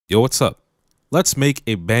Yo, what's up? Let's make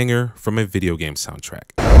a banger from a video game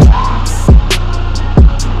soundtrack.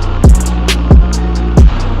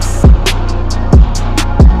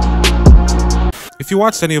 If you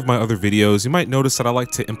watched any of my other videos, you might notice that I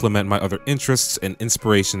like to implement my other interests and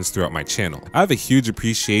inspirations throughout my channel. I have a huge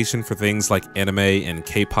appreciation for things like anime and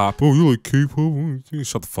K-pop. Oh, you like K-pop?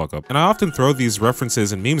 Shut the fuck up. And I often throw these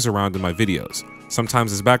references and memes around in my videos.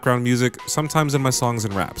 Sometimes as background music, sometimes in my songs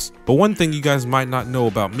and raps. But one thing you guys might not know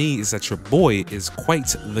about me is that your boy is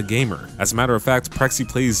quite the gamer. As a matter of fact, Praxi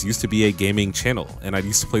Plays used to be a gaming channel, and I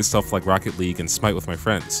used to play stuff like Rocket League and Smite with my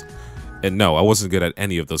friends. And no, I wasn't good at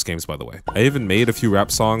any of those games, by the way. I even made a few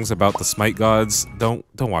rap songs about the Smite gods. Don't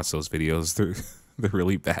watch those videos. They're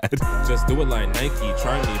really bad. Just do it like Nike.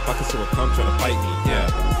 Try me. Buckets will come trying to fight me.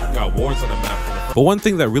 Yeah, got wars on the map. But one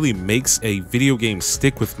thing that really makes a video game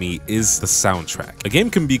stick with me is the soundtrack. A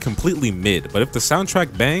game can be completely mid, but if the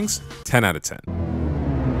soundtrack bangs, 10 out of 10.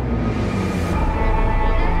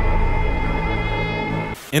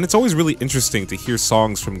 And it's always really interesting to hear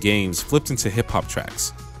songs from games flipped into hip-hop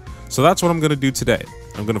tracks. So that's what I'm gonna do today.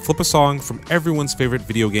 I'm gonna flip a song from everyone's favorite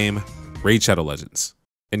video game, Raid Shadow Legends.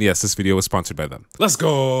 And yes, this video is sponsored by them. Let's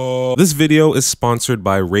go! This video is sponsored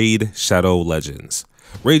by Raid Shadow Legends.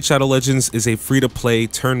 Raid Shadow Legends is a free-to-play,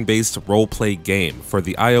 turn-based role-play game for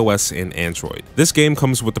the iOS and Android. This game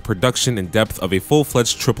comes with the production and depth of a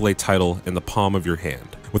full-fledged AAA title in the palm of your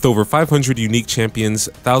hand. With over 500 unique champions,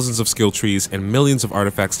 thousands of skill trees, and millions of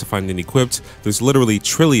artifacts to find and equipped, there's literally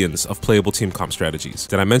trillions of playable team comp strategies.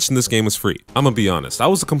 Did I mention this game was free? I'm gonna be honest, I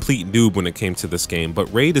was a complete noob when it came to this game, but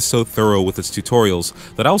Raid is so thorough with its tutorials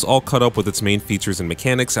that I was all caught up with its main features and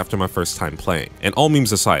mechanics after my first time playing. And all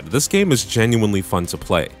memes aside, this game is genuinely fun to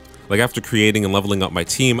play. Like after creating and leveling up my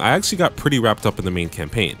team, I actually got pretty wrapped up in the main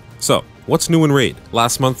campaign. So, what's new in Raid?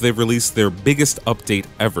 Last month they've released their biggest update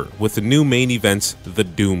ever with the new main event, the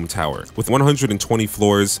Doom Tower. With 120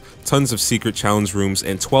 floors, tons of secret challenge rooms,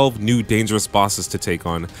 and 12 new dangerous bosses to take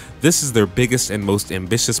on, this is their biggest and most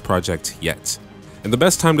ambitious project yet. And the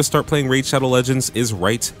best time to start playing Raid Shadow Legends is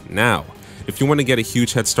right now. If you want to get a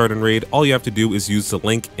huge head start in Raid, all you have to do is use the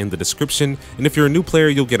link in the description, and if you're a new player,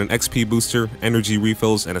 you'll get an XP booster, energy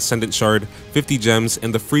refills, an Ascendant Shard, 50 gems,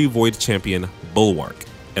 and the free Void Champion, Bulwark.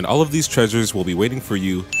 And all of these treasures will be waiting for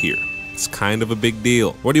you here. It's kind of a big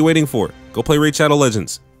deal. What are you waiting for? Go play Raid Shadow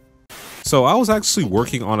Legends. So I was actually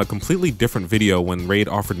working on a completely different video when Raid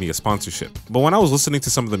offered me a sponsorship. But when I was listening to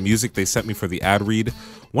some of the music they sent me for the ad read,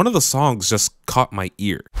 one of the songs just caught my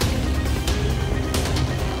ear.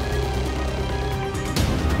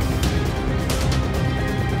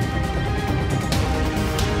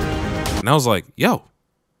 And I was like, yo,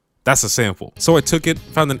 that's a sample. So I took it,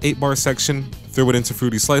 found an 8-bar section, threw it into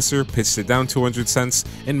Fruity Slicer, pitched it down 200 cents,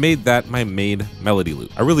 and made that my main melody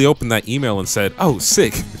loop. I really opened that email and said, oh,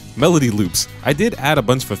 sick, melody loops. I did add a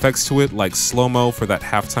bunch of effects to it, like slow-mo for that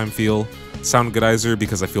halftime feel, sound goodizer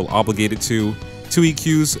because I feel obligated to, 2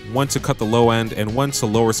 EQs, one to cut the low end and one to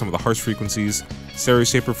lower some of the harsh frequencies, stereo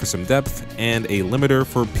shaper for some depth, and a limiter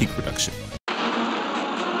for peak reduction.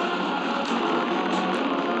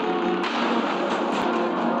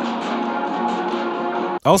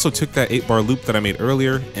 I also took that 8-bar loop that I made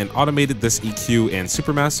earlier and automated this EQ and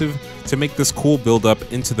Supermassive to make this cool build up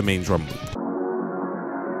into the main drum loop.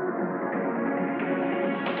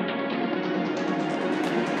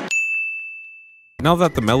 Now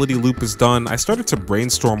that the melody loop is done, I started to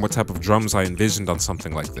brainstorm what type of drums I envisioned on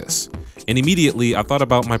something like this. And immediately, I thought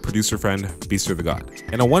about my producer friend, Beaster the God.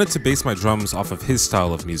 And I wanted to base my drums off of his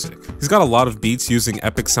style of music. He's got a lot of beats using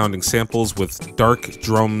epic sounding samples with dark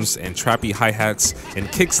drums and trappy hi-hats and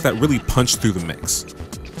kicks that really punch through the mix.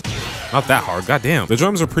 Not that hard, goddamn. The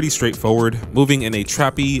drums are pretty straightforward, moving in a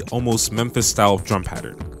trappy, almost Memphis style drum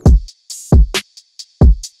pattern.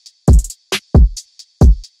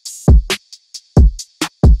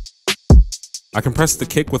 I compressed the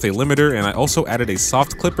kick with a limiter, and I also added a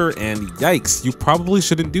soft clipper, and yikes, you probably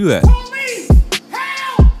shouldn't do that. Police!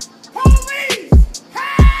 Help! Police!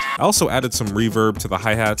 Help! I also added some reverb to the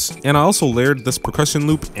hi-hats, and I also layered this percussion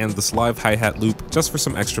loop and this live hi-hat loop just for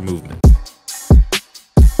some extra movement.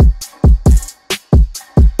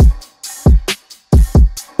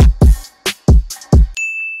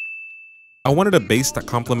 I wanted a bass that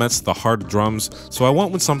complements the hard drums, so I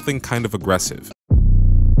went with something kind of aggressive.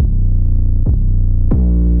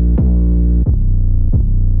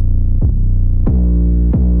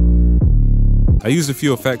 I used a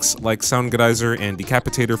few effects like Sound Goodizer and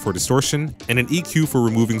Decapitator for distortion, and an EQ for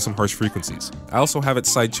removing some harsh frequencies. I also have it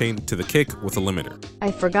sidechained to the kick with a limiter. I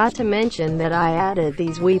forgot to mention that I added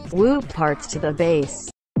these weep whoop parts to the bass.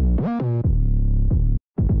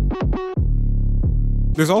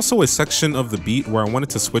 There's also a section of the beat where I wanted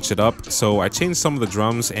to switch it up, so I changed some of the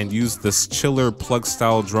drums and used this chiller plug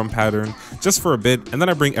style drum pattern just for a bit, and then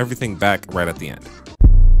I bring everything back right at the end.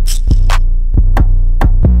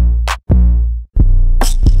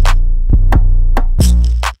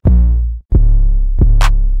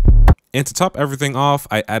 And to top everything off,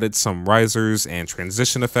 I added some risers and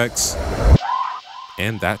transition effects,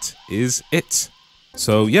 and that is it.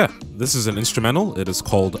 So yeah, this is an instrumental. It is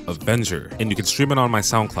called Avenger, and you can stream it on my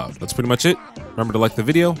SoundCloud. That's pretty much it. Remember to like the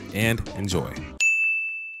video and enjoy.